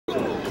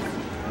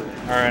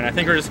Alright, I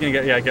think we're just gonna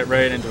get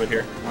right into it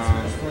here.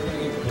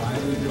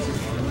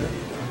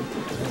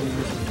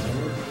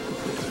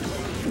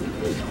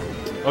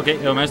 Okay,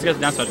 he'll manage to get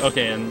the down smash.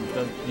 Okay, and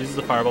uses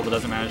the fireball but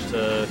doesn't manage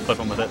to clip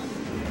him with it.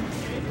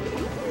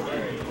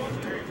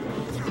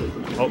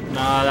 Oh,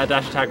 nah, that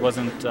dash attack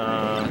wasn't, it's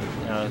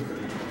a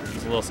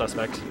little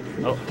suspect.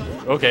 Oh,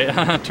 okay,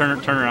 turn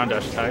around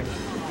dash attack.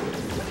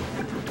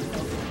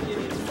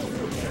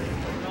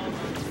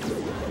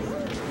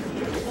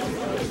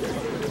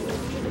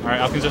 Alright,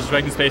 Alphicans just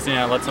striking spacing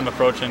and lets him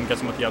approach and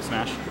gets him with the up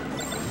smash.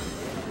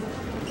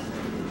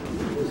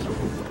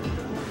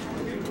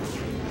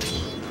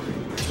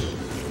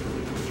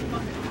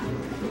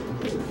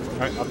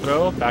 Alright, up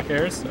throw, back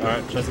airs.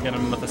 Alright, tries to get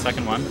him with the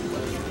second one.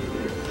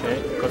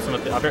 Okay, puts him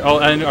with the up air. Oh,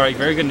 and alright,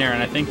 very good nair,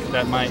 and I think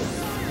that might...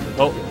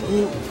 Oh,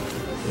 ooh.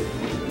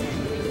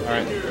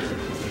 Alright.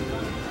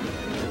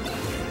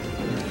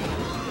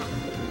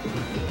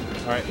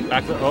 Alright,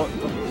 back to... Oh.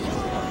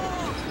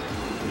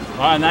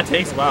 Oh, and that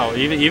takes... Wow,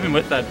 even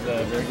with that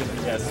very good...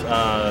 Yes,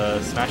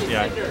 smash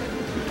DI.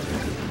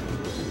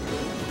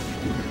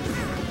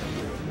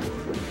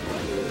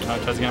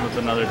 Tries to get him with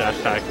another dash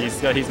attack. He's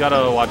got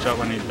to watch out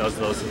when he does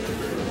those.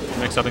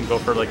 Mix up and go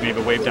for like maybe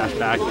a wave dash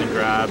back and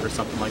grab or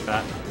something like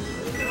that.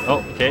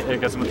 Oh, okay, it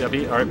gets him with the up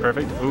B. All right,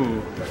 perfect.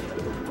 Ooh.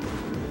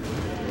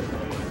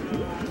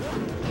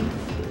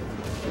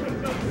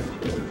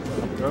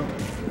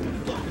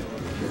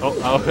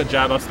 Oh,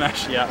 jab up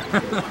smash. Yeah.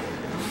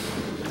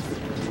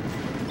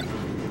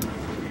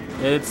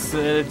 It's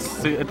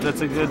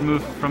a good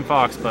move from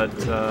Fox, but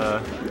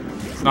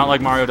it's not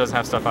like Mario doesn't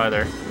have stuff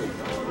either.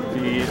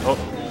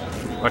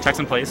 Or attacks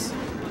in place.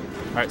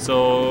 Alright,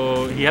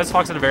 so he has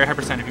Fox at a very high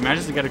percent. If he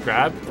manages to get a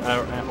grab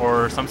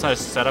or some sort of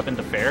setup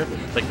into fair,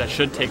 like that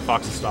should take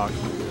Fox's stock.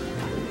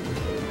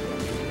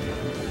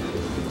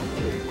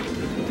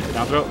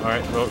 Down throw.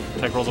 Alright,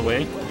 tech rolls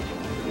away.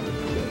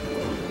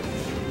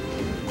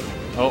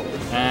 Oh,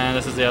 and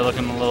this is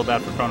looking a little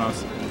bad for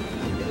Kronos.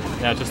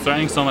 Yeah, just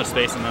threatening so much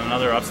space and then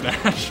another up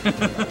smash.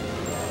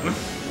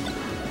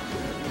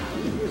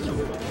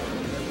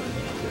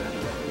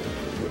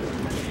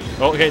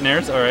 Oh, okay,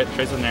 nairs. Alright,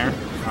 trades with nair.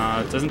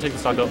 It doesn't take the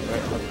stock out.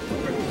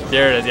 Right.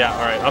 There it is, yeah.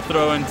 Alright, up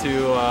throw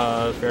into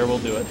fair will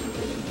do it.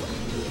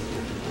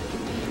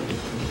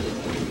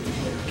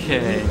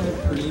 Okay.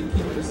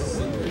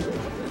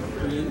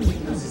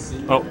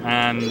 Oh,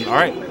 and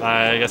alright.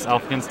 I guess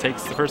Alphicans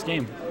takes the first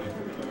game.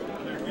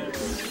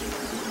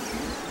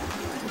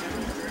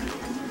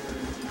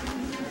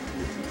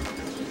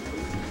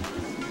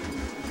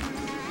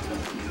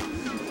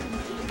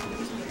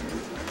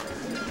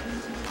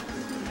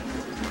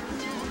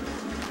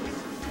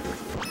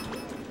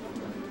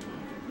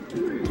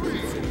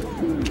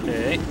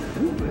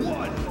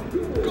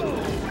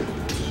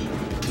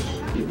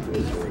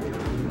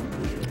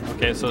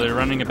 Okay, so they're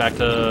running it back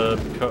to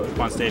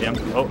Quan Stadium.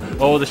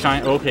 Oh, the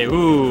shine. Okay,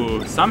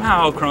 ooh.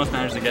 Somehow Kronos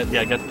managed to get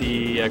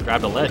the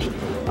grab the ledge.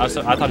 I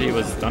thought he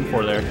was done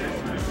for there.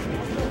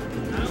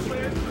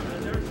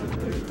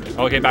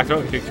 Okay, back throw.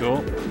 Okay,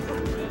 cool.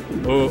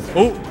 Oh.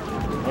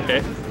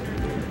 Okay.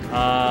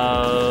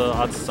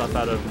 Odd stuff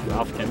out of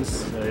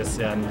Alphicans. I guess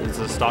yeah, there's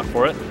a stock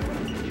for it.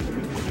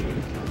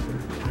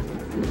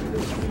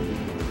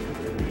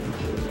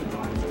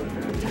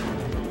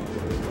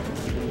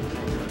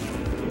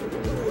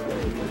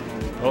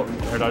 Oh,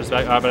 air dodge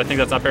back, but I think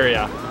that's up air,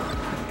 yeah.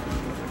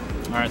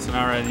 Alright, so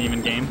now we're at an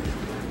even game.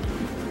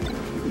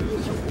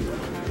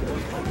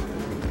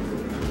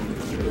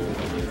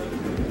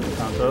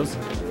 Count those.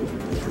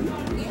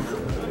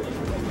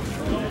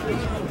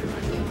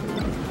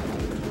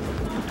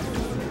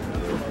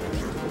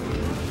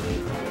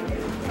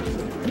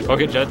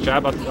 Okay,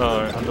 jab up,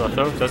 under left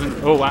throw.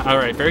 Doesn't. Oh, wow.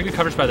 Alright, very good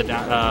coverage by the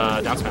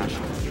down smash.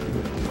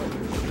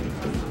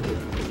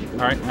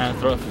 Alright, and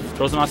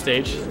throws him off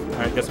stage.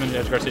 Alright, gets him into the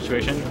edge guard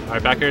situation.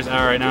 Alright, back airs.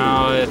 Alright,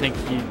 now I think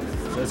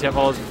does he have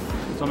all his.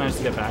 Still managed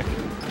to get back.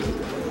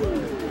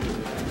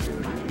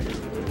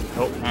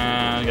 Oh,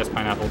 and I guess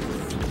pineapple.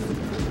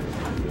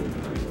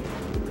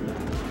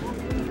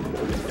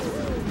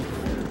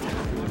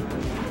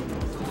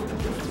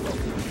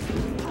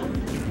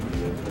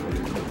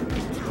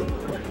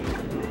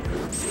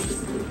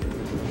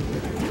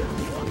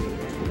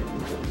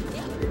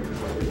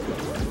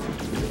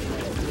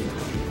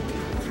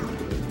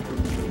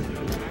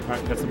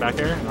 Alright, gets the back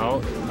air. No,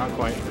 not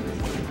quite.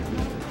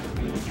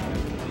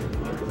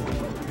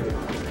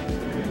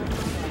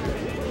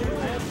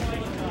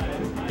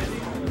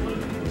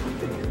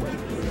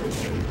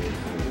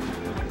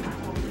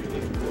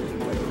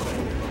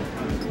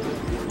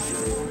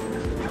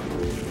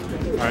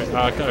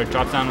 Alright,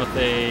 drops down with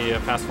a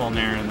fast fall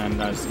nair and then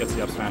just gets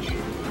the up smash.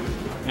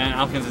 And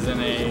Alphicans is in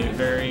a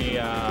very,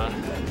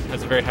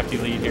 has a very hefty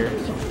lead here.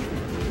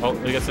 Oh,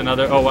 he gets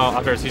another, oh wow,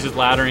 up airs. He's just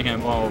laddering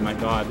him. Oh my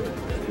god.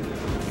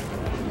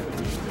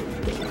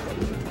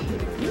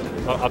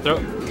 Oh, up throw?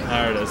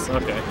 There it is,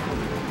 okay.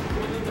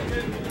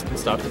 Good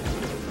stuff.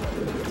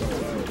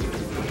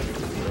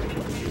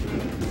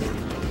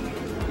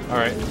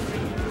 Alright.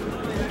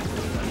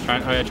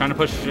 trying to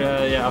push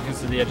yeah,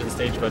 Alphicans to the edge of the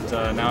stage, but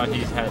now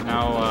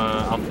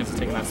Alphicans is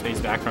taking that space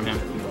back from him.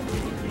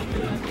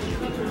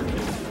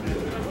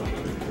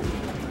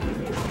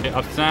 Okay,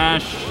 up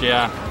smash,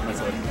 yeah, that's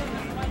it.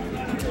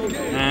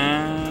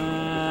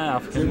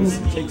 And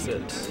Alphicans takes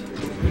it.